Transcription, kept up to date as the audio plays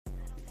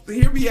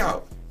hear me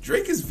out.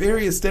 Drake is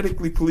very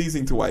aesthetically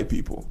pleasing to white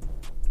people.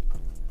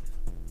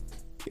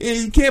 And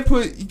you can't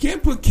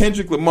put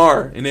Kendrick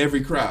Lamar in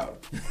every crowd.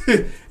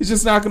 It's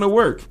just not gonna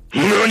work.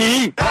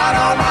 Dynamite!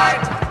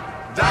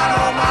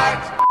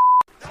 Dynamite!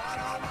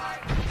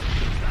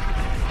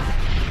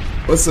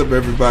 What's up,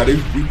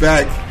 everybody? We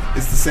back.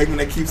 It's the segment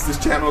that keeps this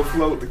channel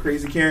afloat, the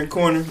Crazy Karen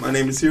Corner. My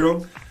name is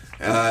Hero.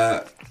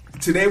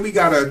 Today we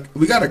got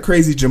a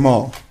crazy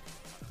Jamal.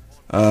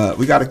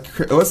 We got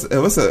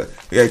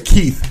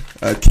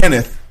Keith,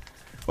 Kenneth.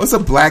 What's a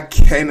black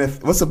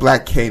Kenneth? What's a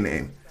black K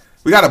name?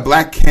 We got a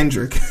black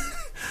Kendrick.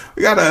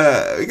 we got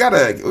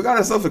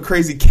ourselves a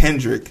crazy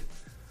Kendrick.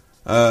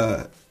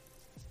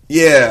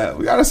 Yeah,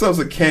 we got ourselves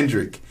a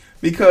Kendrick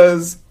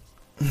because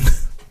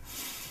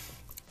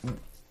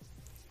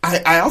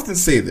I often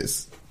say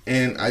this,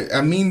 and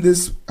I mean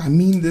this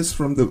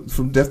from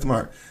depth of my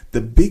heart.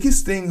 The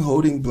biggest thing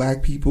holding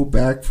black people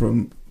back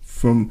from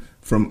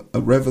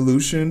a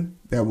revolution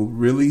that will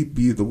really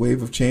be the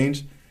wave of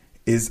change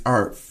is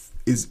our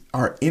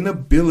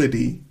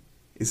inability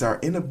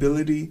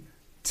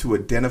to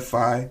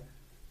identify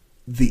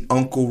the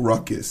Uncle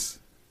Ruckus.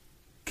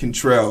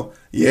 Cantrell.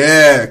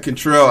 Yeah,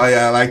 Cantrell.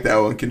 I like that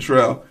one.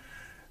 Cantrell.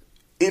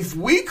 If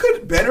we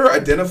could better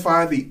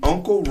identify the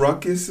Uncle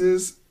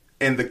Ruckuses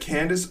and the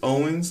Candace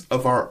Owens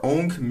of our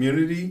own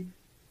community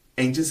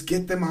and just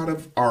get them out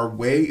of our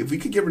way, if we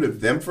could get rid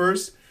of them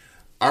first,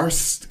 our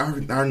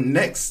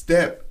next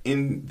step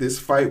in this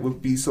fight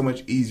would be so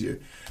much easier.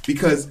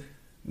 Because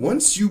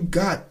once you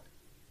got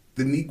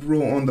the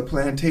Negro on the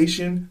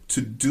plantation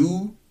to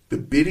do the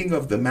bidding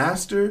of the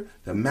master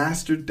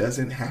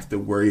doesn't have to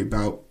worry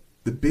about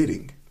the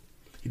bidding.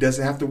 He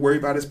doesn't have to worry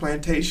about his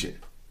plantation.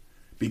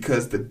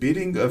 Because the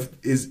bidding of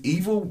his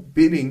evil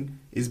bidding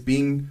is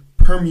being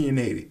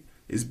permeated,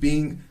 is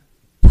being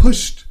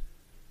pushed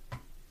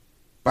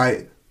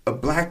by a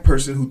black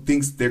person who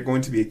thinks they're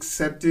going to be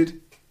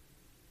accepted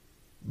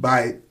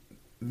by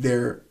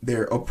their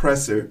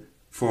oppressor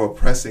for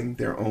oppressing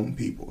their own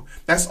people.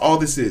 That's all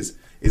this is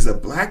a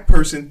black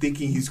person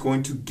thinking he's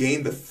going to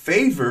gain the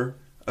favor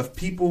of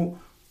people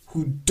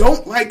who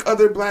don't like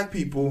other black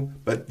people,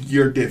 but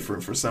you're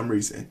different for some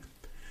reason.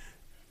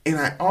 And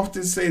I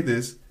often say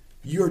this,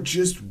 you're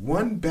just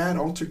one bad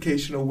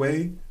altercation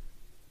away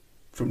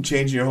from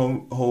changing your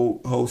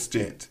whole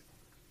stint.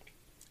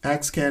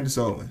 Ask Candace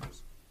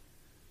Owens.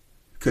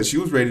 Because she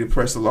was ready to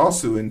press a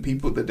lawsuit, and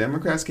the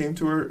Democrats came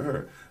to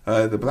her,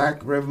 the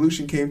Black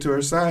Revolution came to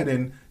her side,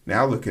 and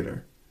now look at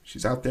her.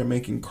 She's out there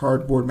making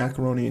cardboard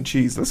macaroni and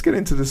cheese. Let's get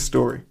into this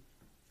story.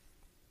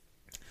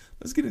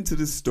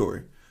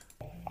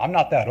 I'm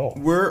not that old.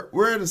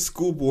 We're at a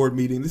school board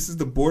meeting. This is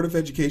the Board of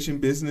Education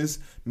Business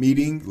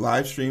meeting,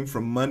 live stream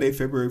from Monday,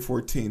 February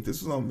 14th.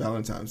 This was on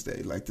Valentine's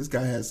Day. Like,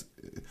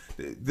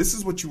 this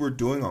is what you were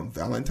doing on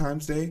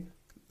Valentine's Day.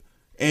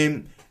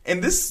 And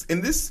this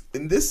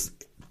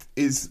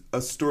is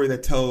a story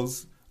that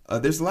tells,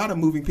 there's a lot of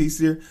moving pieces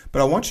here,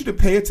 but I want you to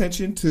pay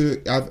attention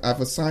to, I've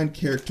assigned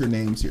character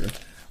names here.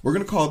 We're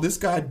going to call this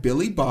guy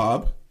Billy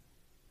Bob.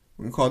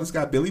 We're going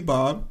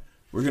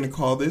to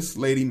call this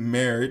lady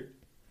Merritt.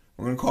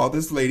 We're going to call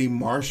this lady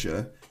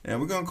Marcia.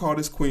 And we're going to call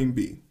this Queen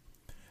Bee.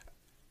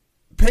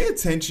 Pay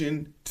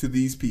attention to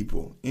these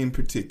people in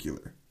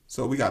particular.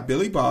 So we got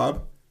Billy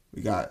Bob.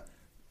 We got,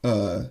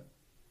 I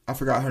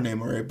forgot her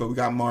name already, but we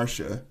got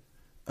Marcia.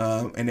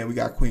 And then we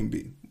got Queen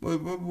Bee.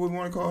 What we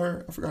want to call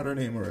her? I forgot her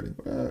name already.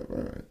 All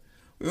right.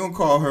 We're going to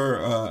call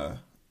her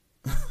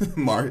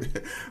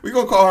we're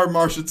going to call her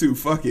Marcia 2.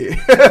 Fuck it.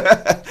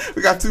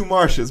 We got two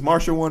Marcias.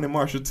 Marcia 1 and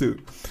Marcia 2.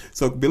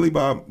 So Billy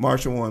Bob,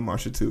 Marcia 1,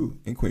 Marcia 2,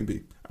 and Queen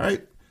Bee. All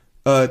right.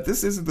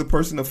 This isn't the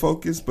person to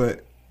focus,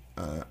 but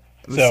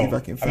let's see if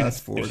I can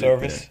fast forward.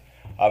 Service.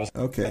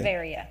 Okay.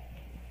 Echevarria.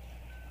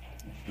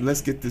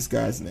 Let's get this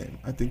guy's name.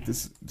 I think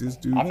this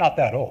dude. I'm not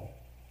that old.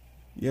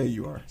 Yeah,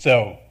 you are.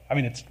 So,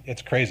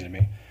 it's crazy to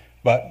me.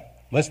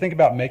 But let's think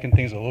about making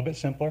things a little bit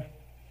simpler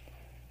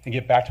and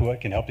get back to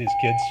what can help these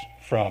kids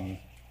from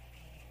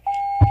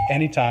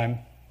any time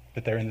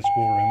that they're in the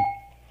schoolroom.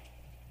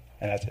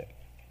 And that's it.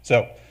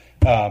 So,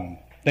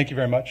 thank you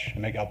very much,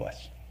 and may God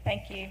bless.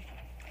 Thank you.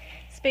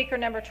 Speaker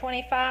number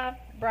 25,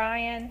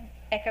 Brian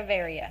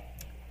Echevarria.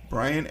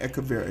 Brian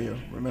Echevarria.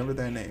 Remember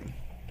that name.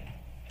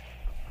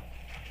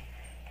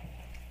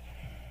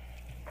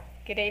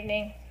 Good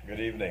evening. Good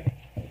evening.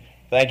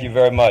 Thank you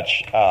very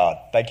much.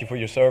 Thank you for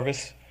your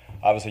service.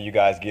 Obviously, you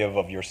guys give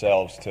of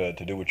yourselves to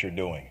do what you're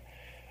doing.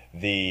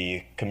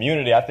 The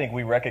community, I think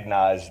we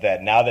recognize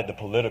that now that the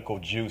political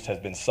juice has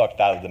been sucked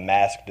out of the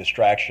mask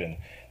distraction,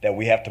 that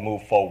we have to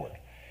move forward.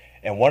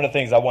 And one of the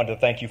things I wanted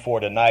to thank you for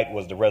tonight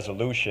was the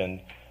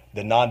resolution,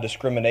 the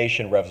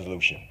non-discrimination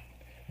resolution,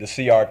 the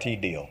CRT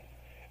deal,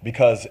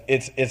 because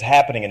it's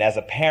happening. And as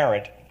a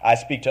parent, I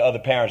speak to other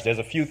parents. There's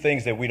a few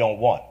things that we don't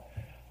want.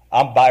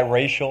 I'm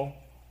biracial.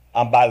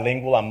 I'm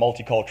bilingual, I'm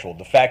multicultural.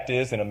 The fact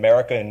is, in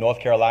America, in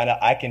North Carolina,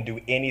 I can do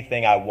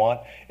anything I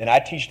want, and I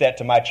teach that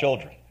to my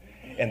children.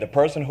 And the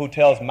person who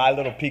tells my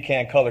little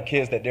pecan-colored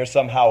kids that they're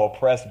somehow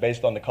oppressed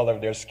based on the color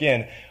of their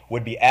skin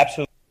would be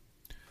absolutely...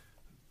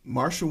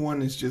 Marsha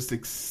 1 is just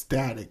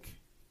ecstatic.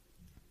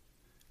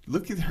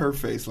 Look at her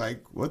face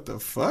like, what the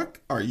fuck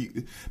are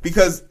you?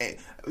 Because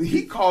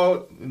he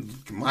called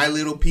My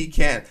Little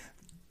Pecan.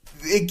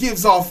 It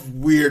gives off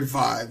weird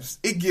vibes.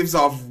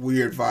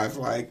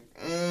 Like,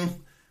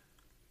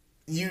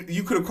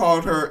 you could have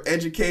called her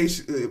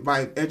education,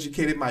 my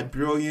educated, my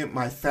brilliant,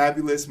 my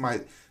fabulous,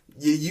 my.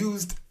 You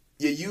used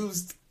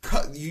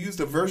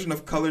a version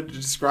of color to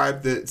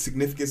describe the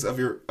significance of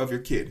your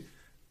kid.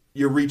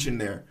 You're reaching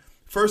there.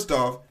 First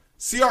off,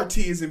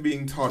 CRT isn't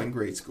being taught in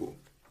grade school.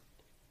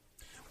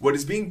 What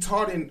is being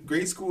taught in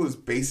grade school is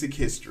basic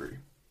history.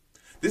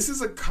 This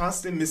is a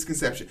constant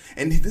misconception.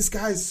 And this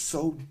guy is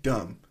so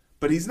dumb.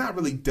 But he's not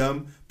really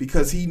dumb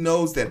because he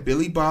knows that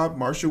Billy Bob,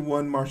 Marsha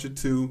 1, Marsha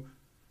 2,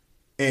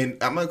 and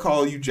I'm going to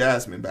call you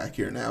Jasmine back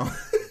here now.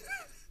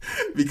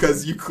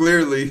 Because you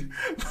clearly,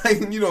 like,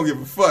 you don't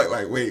give a fuck.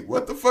 Like, wait,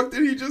 what the fuck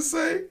did he just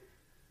say?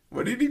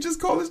 What did he just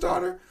call his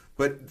daughter?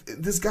 But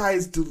this guy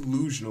is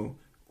delusional.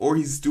 Or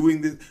he's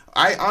doing this.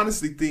 I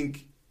honestly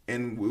think,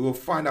 and we will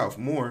find out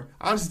more,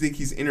 I honestly think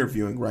he's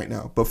interviewing right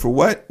now. But for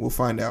what? We'll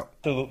find out.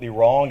 Absolutely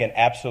wrong and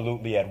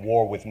absolutely at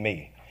war with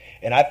me.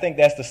 And I think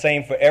that's the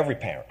same for every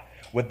parent.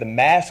 What the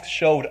mask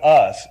showed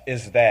us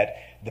is that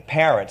the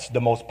parents, the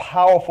most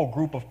powerful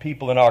group of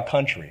people in our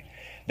country,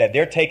 that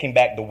they're taking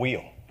back the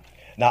wheel.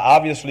 Now,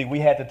 obviously, we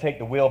had to take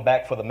the wheel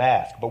back for the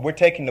mask, but we're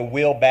taking the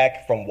wheel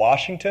back from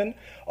Washington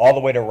all the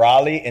way to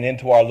Raleigh and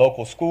into our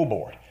local school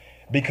board.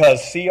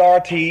 Because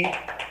CRT,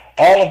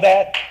 all of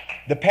that,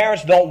 the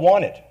parents don't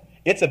want it.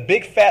 It's a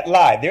big fat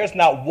lie. There's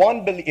not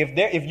one,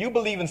 if you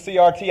believe in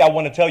CRT, I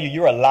want to tell you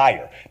you're a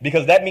liar.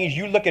 Because that means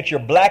you look at your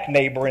black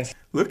neighbor and...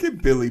 Look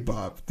at Billy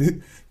Bob.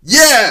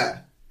 Yeah!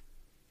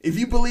 If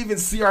you believe in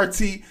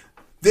CRT,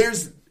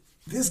 this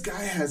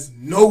guy has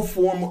no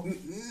formal...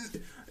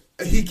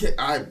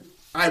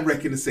 I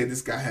reckon to say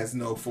this guy has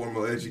no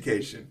formal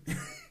education.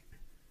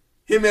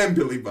 Him and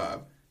Billy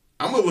Bob.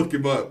 I'm going to look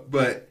him up,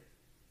 but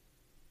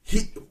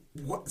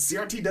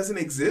CRT doesn't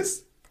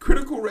exist?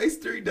 Critical race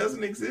theory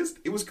doesn't exist?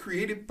 It was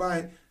created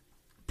by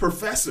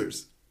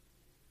professors.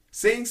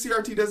 Saying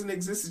CRT doesn't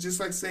exist is just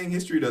like saying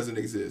history doesn't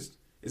exist.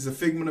 It's a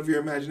figment of your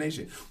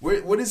imagination.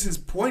 What is his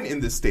point in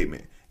this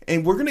statement?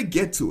 And we're going to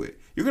get to it.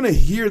 You're going to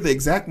hear the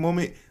exact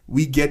moment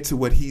we get to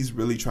what he's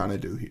really trying to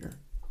do here.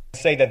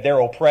 Say that they're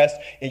oppressed,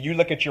 and you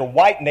look at your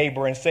white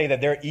neighbor and say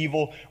that they're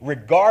evil,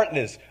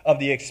 regardless of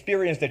the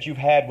experience that you've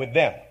had with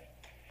them.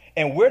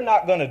 And we're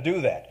not going to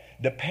do that.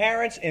 The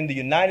parents in the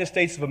United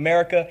States of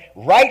America,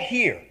 right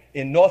here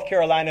in North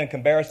Carolina and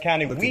Cabarrus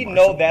County, we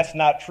know that's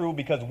not true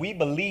because we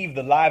believe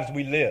the lives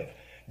we live.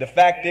 The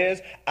fact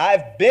is,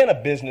 I've been a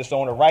business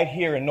owner right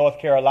here in North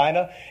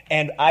Carolina,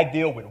 and I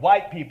deal with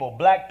white people,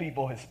 black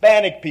people,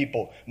 Hispanic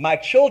people. My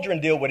children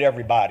deal with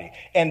everybody.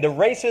 And the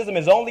racism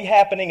is only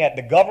happening at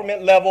the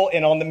government level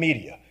and on the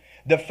media.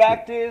 The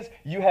fact is,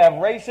 you have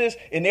racists,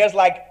 and there's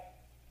like,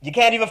 you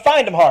can't even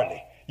find them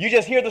hardly. You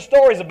just hear the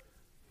stories about.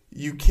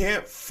 You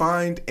can't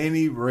find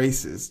any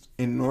racist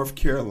in North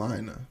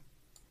Carolina.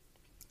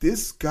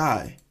 This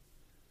guy,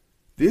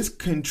 this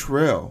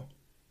Cantrell,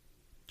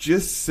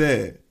 just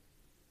said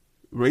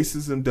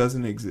racism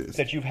doesn't exist.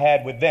 That you've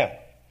had with them.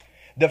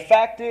 The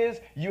fact is,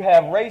 you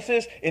have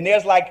racists, and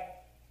there's like,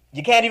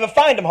 you can't even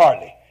find them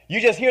hardly.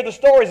 You just hear the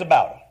stories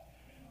about them.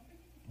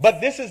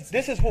 But this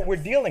is what we're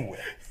dealing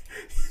with.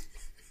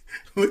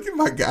 Look at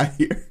my guy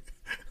here.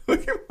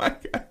 Look at my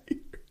guy here.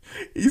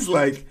 He's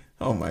like,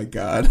 oh my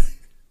God.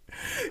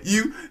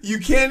 You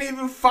can't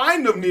even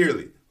find them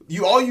nearly.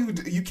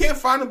 You can't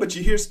find them, but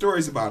you hear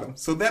stories about them.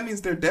 So that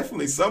means they're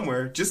definitely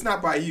somewhere, just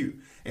not by you.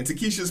 And to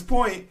Keisha's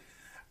point,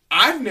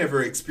 I've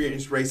never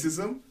experienced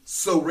racism,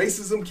 so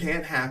racism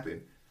can't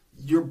happen.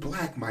 You're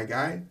black, my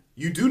guy.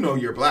 You do know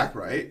you're black,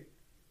 right?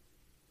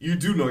 You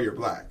do know you're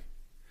black.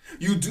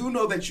 You do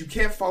know that you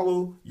can't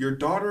follow your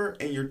daughter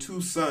and your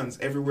two sons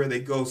everywhere they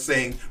go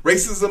saying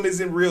racism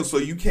isn't real, so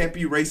you can't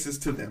be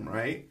racist to them,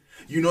 right?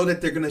 You know that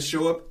they're going to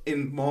show up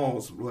in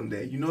malls one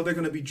day. You know they're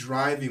going to be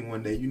driving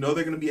one day. You know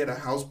they're going to be at a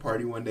house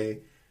party one day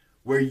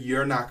where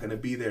you're not going to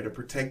be there to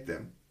protect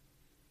them.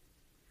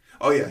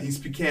 Oh yeah, he's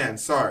pecan,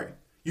 sorry.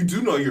 You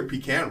do know you're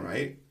pecan,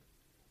 right?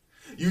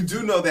 You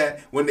do know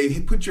that when they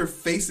put your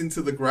face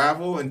into the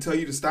gravel and tell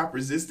you to stop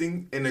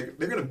resisting, and they're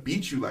going to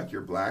beat you like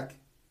you're black.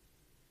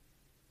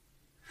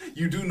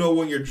 You do know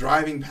when you're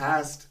driving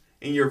past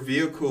in your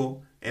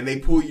vehicle and they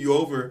pull you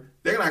over,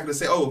 they're not going to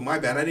say, oh, my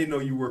bad, I didn't know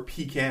you were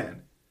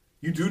pecan.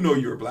 You do know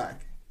you're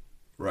black,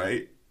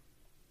 right?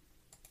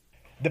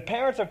 The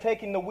parents are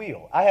taking the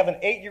wheel. I have an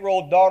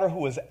 8-year-old daughter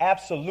who is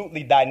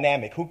absolutely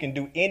dynamic, who can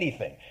do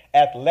anything.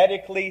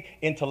 Athletically,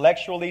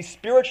 intellectually,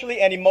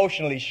 spiritually, and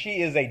emotionally,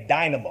 she is a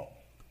dynamo.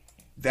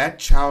 That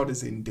child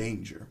is in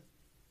danger.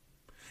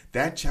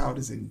 That child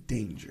is in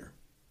danger.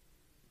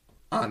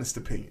 Honest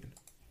opinion.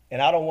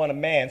 And I don't want a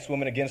man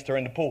swimming against her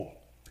in the pool.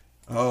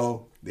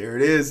 Oh, there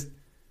it is.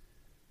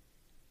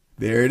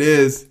 There it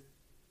is.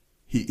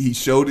 He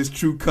showed his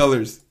true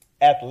colors.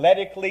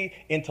 Athletically,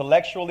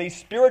 intellectually,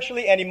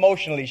 spiritually, and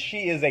emotionally,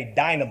 she is a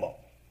dynamo.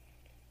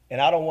 And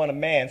I don't want a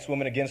man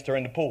swimming against her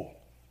in the pool.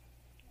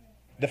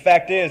 The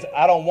fact is,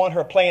 I don't want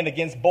her playing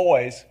against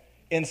boys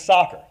in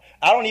soccer.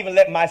 I don't even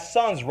let my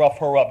sons rough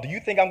her up. Do you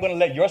think I'm going to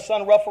let your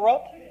son rough her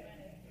up?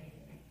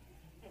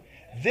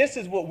 This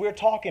is what we're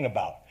talking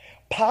about.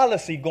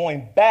 Policy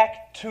going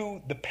back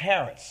to the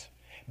parents.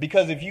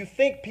 Because if you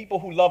think people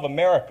who love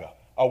America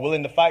are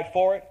willing to fight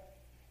for it,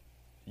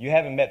 you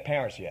haven't met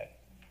parents yet.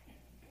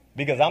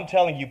 Because I'm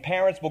telling you,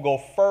 parents will go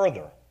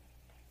further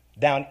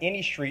down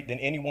any street than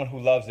anyone who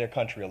loves their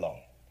country alone.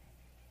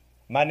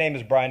 My name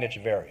is Brian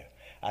Echevarria.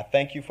 I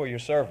thank you for your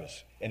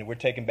service, and we're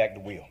taking back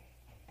the wheel.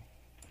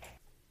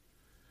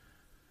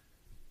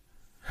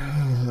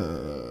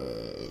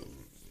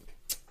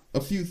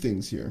 A few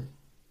things here.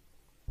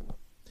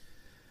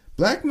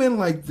 Black men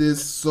like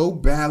this so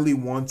badly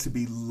want to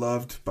be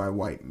loved by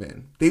white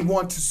men. They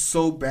want to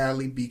so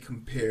badly be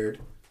compared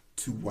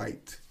to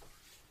white.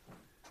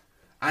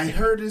 I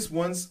heard this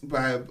once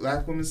by a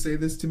black woman say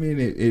this to me, and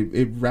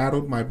it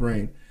rattled my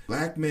brain.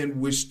 Black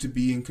men wish to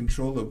be in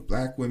control of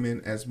black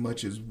women as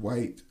much as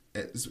white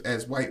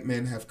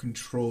men have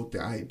controlled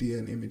the idea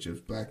and image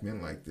of black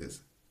men like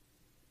this.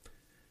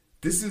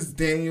 This is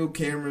Daniel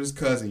Cameron's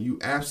cousin. You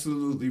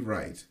absolutely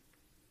right.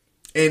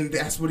 And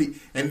that's what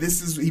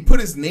he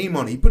put his name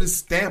on it. He put his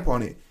stamp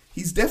on it.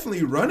 He's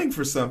definitely running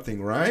for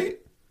something, right?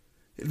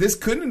 This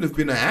couldn't have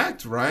been an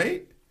act,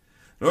 right?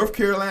 North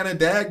Carolina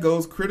dad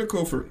goes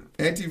critical for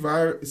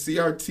anti-virus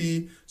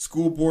CRT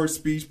school board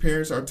speech.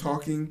 Parents are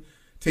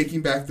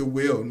taking back the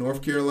wheel.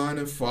 North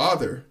Carolina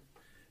father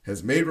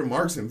has made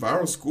remarks in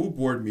viral school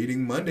board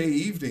meeting Monday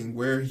evening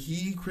where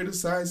he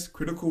criticized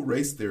critical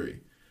race theory.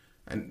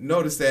 And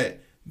notice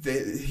that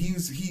he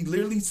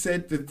literally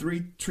said the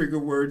 3 trigger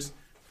words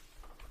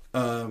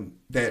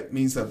that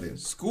mean something: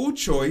 school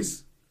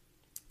choice,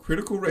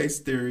 critical race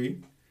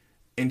theory,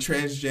 and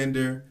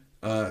transgender,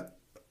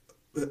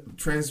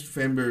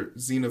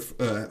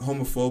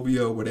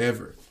 homophobia,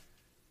 whatever.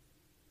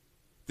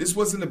 This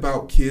wasn't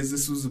about kids.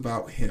 This was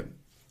about him.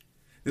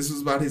 This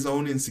was about his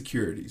own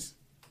insecurities.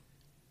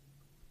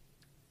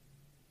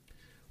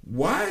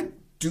 Why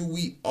do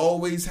we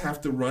always have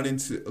to run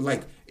into,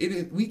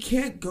 we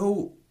can't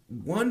go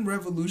one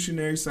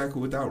revolutionary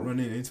cycle without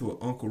running into an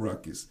Uncle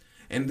Ruckus.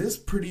 And this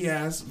pretty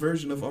ass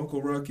version of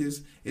Uncle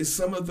Ruckus is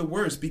some of the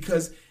worst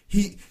because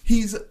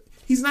he's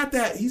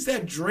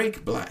that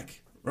Drake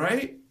black,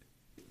 right?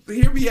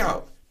 Hear me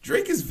out.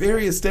 Drake is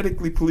very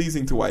aesthetically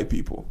pleasing to white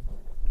people.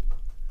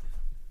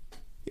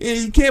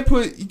 You can't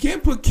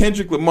put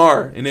Kendrick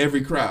Lamar in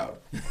every crowd.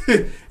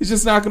 It's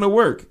just not going to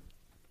work.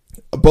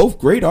 Both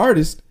great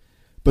artists,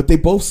 but they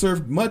both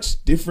serve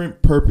much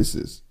different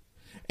purposes.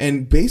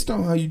 And based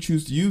on how you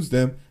choose to use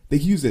them, they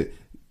use it.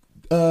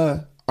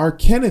 Our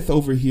Kenneth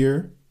over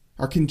here,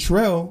 our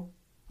Kentrell,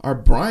 our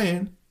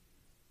Brian,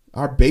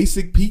 our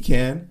basic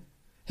pecan,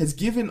 has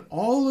given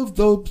all of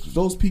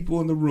those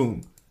people in the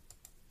room,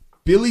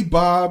 Billy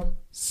Bob,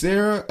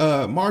 Sarah,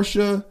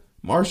 Marsha,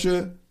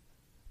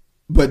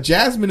 but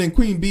Jasmine and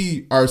Queen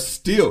Bee are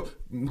still.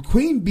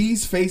 Queen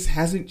Bee's face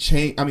hasn't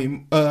changed.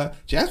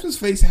 Jasmine's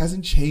face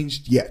hasn't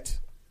changed yet.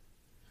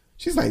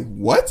 She's like,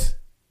 what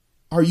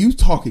are you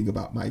talking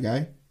about, my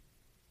guy?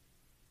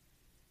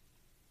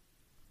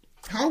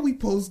 How are we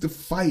supposed to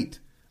fight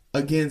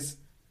against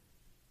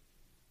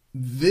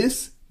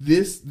this,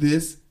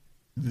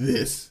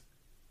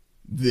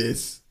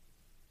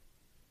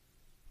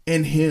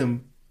 and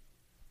him,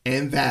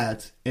 and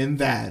that,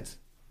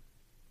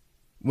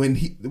 when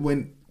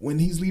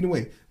he's leading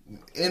away?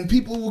 And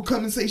people will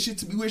come and say shit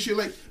to me where you're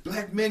like,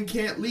 black men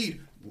can't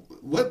lead.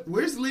 What?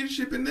 Where's the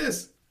leadership in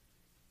this?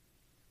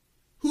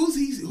 Who's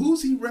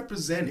he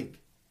representing?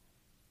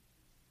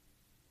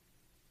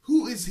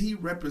 Who is he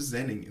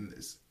representing in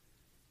this?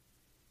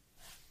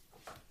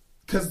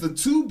 Because the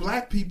 3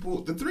 black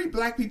people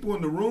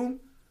in the room,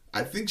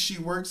 I think she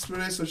works for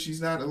that, so she's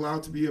not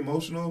allowed to be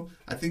emotional.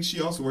 I think she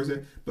also works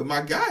there. But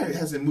my guy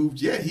hasn't moved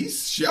yet.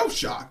 He's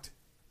shell-shocked.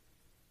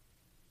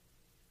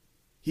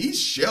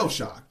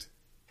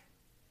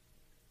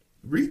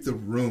 Read the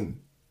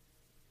room.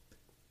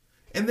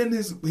 And then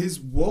his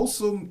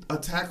woeful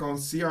attack on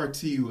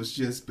CRT was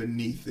just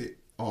beneath it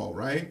all,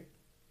 right?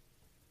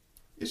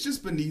 It's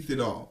just beneath it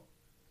all.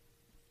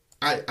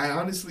 I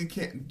honestly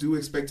do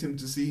expect him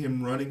to see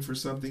him running for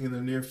something in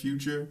the near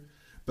future,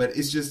 but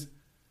it's just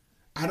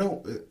I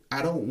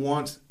don't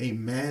want a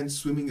man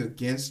swimming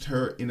against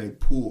her in a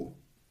pool.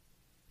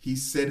 He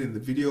said in the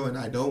video, and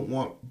I don't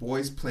want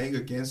boys playing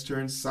against her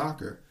in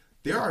soccer.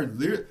 There are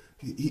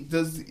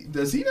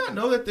does he not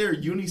know that there are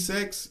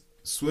unisex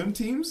swim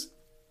teams?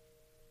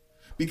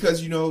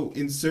 Because,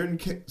 in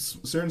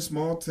certain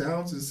small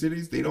towns and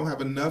cities, they don't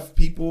have enough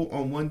people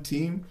on one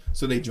team,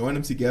 so they join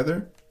them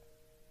together.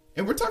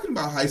 And we're talking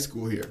about high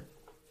school here.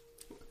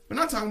 We're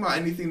not talking about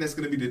anything that's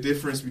going to be the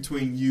difference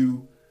between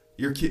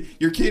your kid.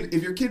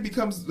 If your kid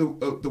becomes the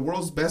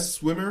world's best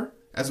swimmer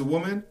as a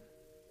woman,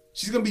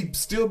 she's going to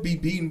still be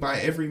beaten by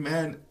every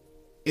man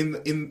in the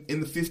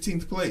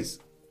 15th place.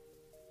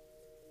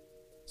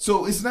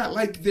 So it's not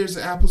like there's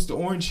an apples to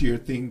orange here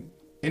thing.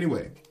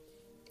 Anyway,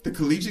 the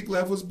collegiate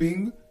level is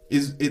being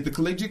If the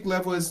collegiate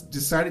level has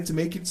decided to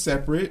make it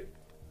separate,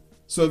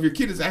 so if your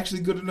kid is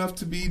actually good enough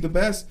to be the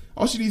best,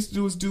 all she needs to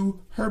do is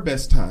do her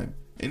best time,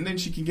 and then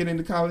she can get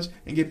into college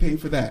and get paid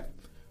for that.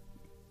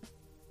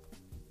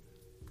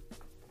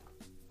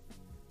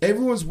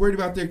 Everyone's worried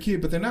about their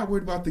kid, but they're not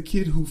worried about the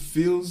kid who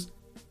feels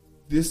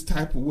this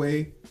type of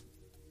way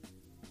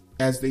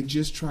as they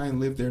just try and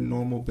live their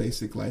normal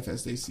basic life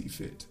as they see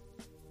fit.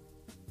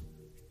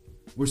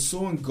 We're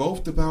so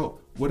engulfed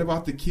about what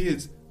about the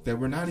kids that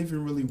we're not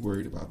even really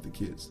worried about the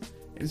kids.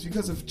 And it's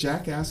because of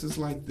jackasses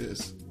like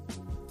this.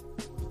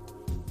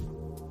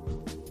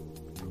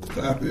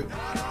 Clap it.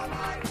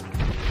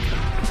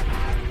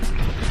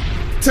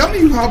 Tell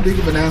me how big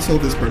of an asshole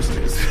this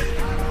person is.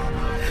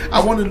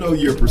 I want to know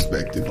your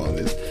perspective on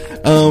this.